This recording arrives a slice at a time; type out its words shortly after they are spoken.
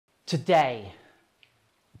Today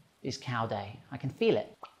is cow day. I can feel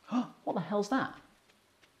it. What the hell's that?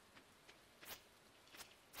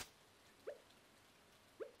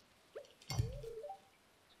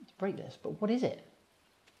 To break this, but what is it?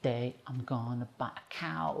 Today I'm gonna buy a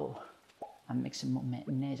cow. I'm mixing more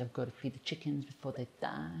mayonnaise. I've got to feed the chickens before they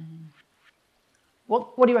die.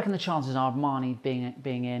 What do you reckon the chances are of Marnie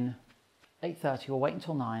being in 8:30? We'll wait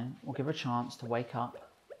until 9. We'll give her a chance to wake up.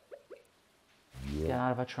 Get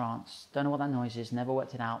out of her trance. Don't know what that noise is. Never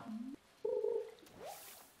worked it out.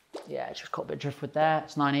 Yeah, just caught a bit of driftwood there.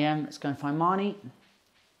 It's 9 AM. Let's go and find Marnie.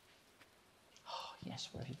 Oh, yes,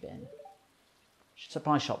 where have you been?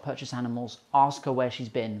 Supply shop, purchase animals. Ask her where she's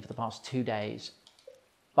been for the past 2 days.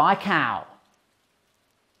 Buy a cow.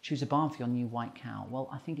 Choose a barn for your new white cow. Well,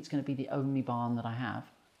 I think it's going to be the only barn that I have.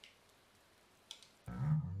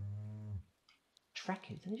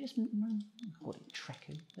 Treku. Did they just call it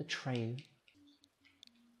Treku? A Treu.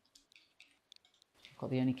 I've got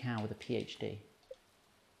the only cow with a PhD.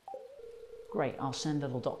 Great. I'll send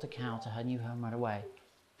little Dr. Cow to her new home right away.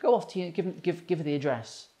 Go off to you. Give her the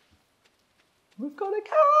address. We've got a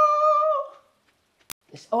cow.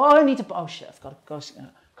 Oh, I need to. Oh shit! I've got to go.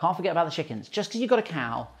 Can't forget about the chickens. Just because you've got a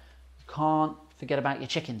cow, you can't forget about your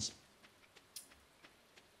chickens.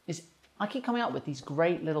 I keep coming up with these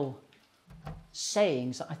great little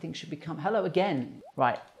sayings that I think should become. Hello again.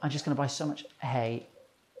 Right, I'm just going to buy so much hay.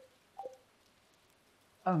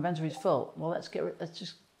 Oh, inventory's full. Well, let's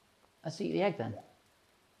eat the egg then.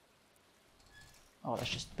 Oh,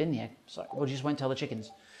 let's just bin the egg. Sorry, we'll just won't tell the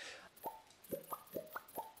chickens.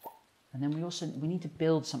 And then we need to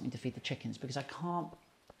build something to feed the chickens because I can't.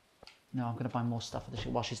 No, I'm going to buy more stuff for the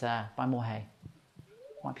while she's there. Buy more hay.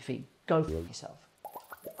 Wipe your feet. Go for yourself.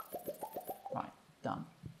 Right, done.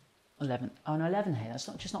 11. Oh no, 11 hay. That's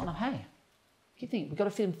just not enough hay. You think we've got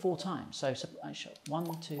to feed them 4 times. So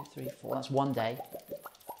 1, 2, 3, 4. That's 1 day.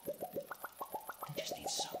 They just need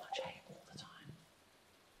so much hay all the time.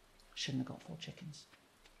 I shouldn't have got 4 chickens.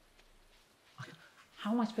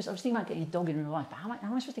 How am I supposed to, I was thinking about getting a dog in real life, but how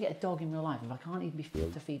am I supposed to get a dog in real life if I can't even be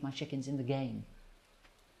fit to feed my chickens in the game?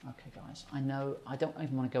 Okay, guys, I know, I don't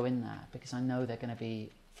even want to go in there because I know they're going to be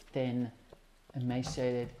thin,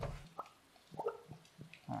 emaciated.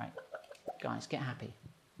 All right, guys, get happy.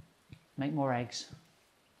 Make more eggs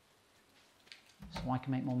so I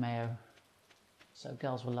can make more mayo so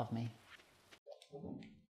girls will love me.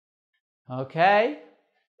 Okay.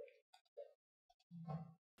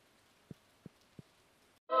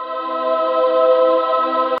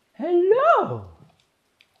 Hello.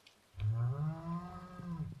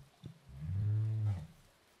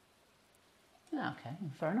 Okay,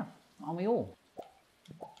 fair enough. Aren't we all?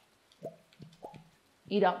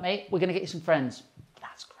 Eat up, mate. We're going to get you some friends.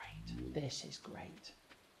 That's great. This is great.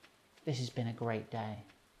 This has been a great day.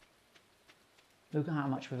 Look at how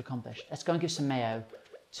much we've accomplished. Let's go and give some mayo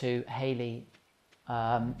to Hayley.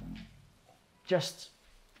 Just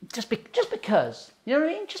because. You know what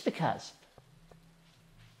I mean? Just because.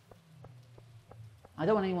 I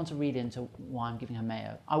don't want anyone to read into why I'm giving her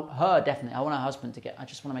mayo. Her, definitely. I want her husband to get... I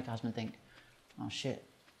just want to make her husband think, oh, shit,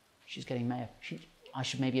 she's getting mayo. I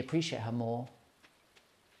should maybe appreciate her more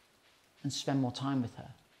and spend more time with her.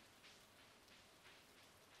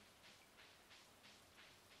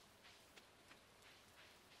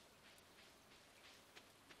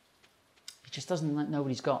 He just doesn't know what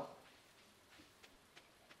he's got.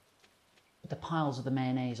 But the piles of the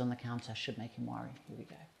mayonnaise on the counter should make him worry. Here we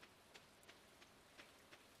go.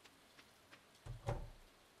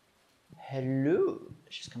 Hello.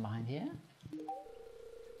 Let's just come behind here.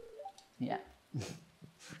 Yeah.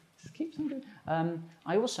 Just keeps on going.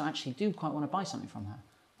 I also actually do quite want to buy something from her.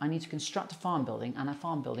 I need to construct a farm building, and a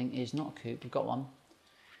farm building is not a coop. We've got one.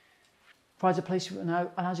 Provides a place, no,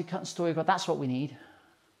 allows you to cut and store your grass. That's what we need.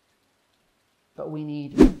 But we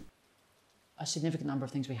need a significant number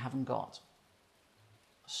of things we haven't got.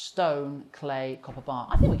 Stone, clay, copper bar.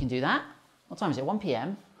 I think we can do that. What time is it? 1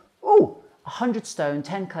 PM. Ooh! 100 stone,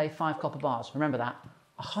 10 clay, 5 copper bars. Remember that.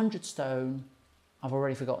 100 stone, I've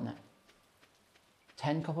already forgotten it.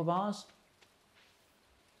 10 copper bars?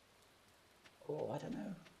 Oh, I don't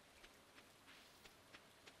know.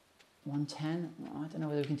 110? I don't know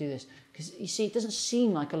whether we can do this. Because you see, it doesn't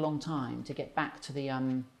seem like a long time to get back to the,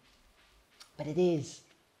 but it is.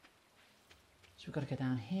 So we've got to go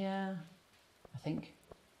down here, I think.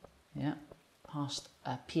 Yeah, past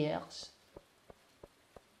Pierre's.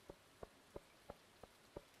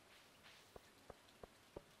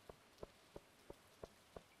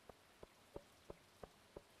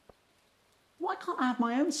 Why can't I have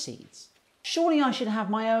my own seeds? Surely I should have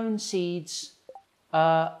my own seeds.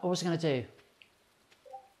 What was I going to do?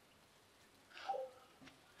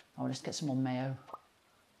 Oh, let's get some more mayo.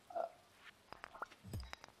 I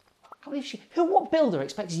can't believe what builder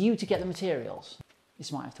expects you to get the materials?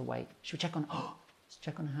 This might have to wait. Should we check on, let's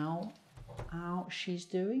check on how she's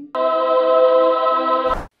doing?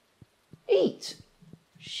 Eat!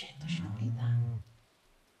 Shit, I should not eat that.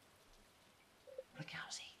 What do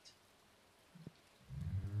cows eat?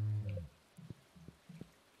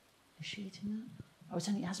 Is she eating that? Oh, it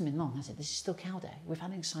hasn't been long, has it? This is still cow day. We've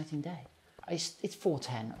had an exciting day. It's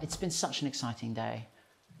 4:10. It's been such an exciting day.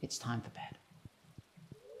 It's time for bed.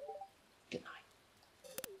 Good night.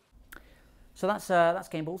 So that's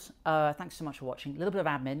GameBalls. Thanks so much for watching. A little bit of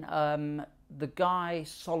admin. The guy,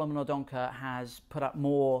 Solomon Odonka, has put up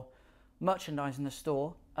more merchandise in the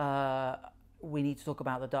store. We need to talk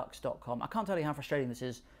about theducks.com. I can't tell you how frustrating this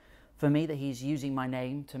is for me that he's using my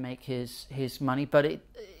name to make his money, but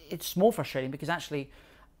it's more frustrating because actually,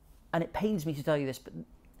 and it pains me to tell you this, but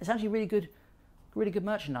it's actually really good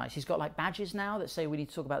merchandise. He's got like badges now that say we need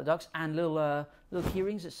to talk about the ducks, and little key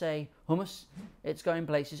rings that say hummus. It's going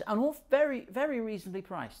places, and all very, very reasonably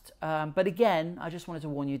priced. But again, I just wanted to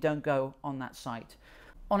warn you, don't go on that site.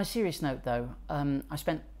 On a serious note though, I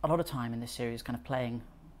spent a lot of time in this series kind of playing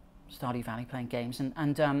Stardew Valley, playing games,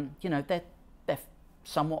 and you know, they're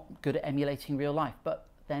somewhat good at emulating real life, but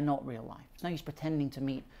they're not real life. It's no use pretending to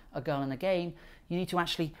meet a girl in a game. You need to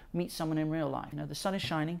actually meet someone in real life. You know, the sun is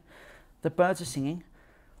shining, the birds are singing.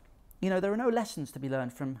 You know, there are no lessons to be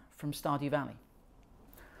learned from Stardew Valley.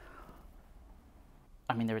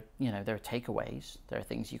 I mean, there are takeaways. There are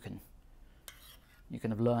things you can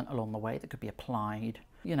have learned along the way that could be applied.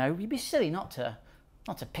 You know, you'd be silly not to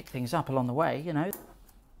pick things up along the way. You know,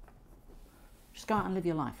 just go out and live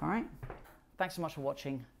your life. All right. Thanks so much for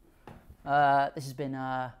watching. This has been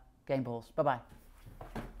GameBalls. Bye-bye.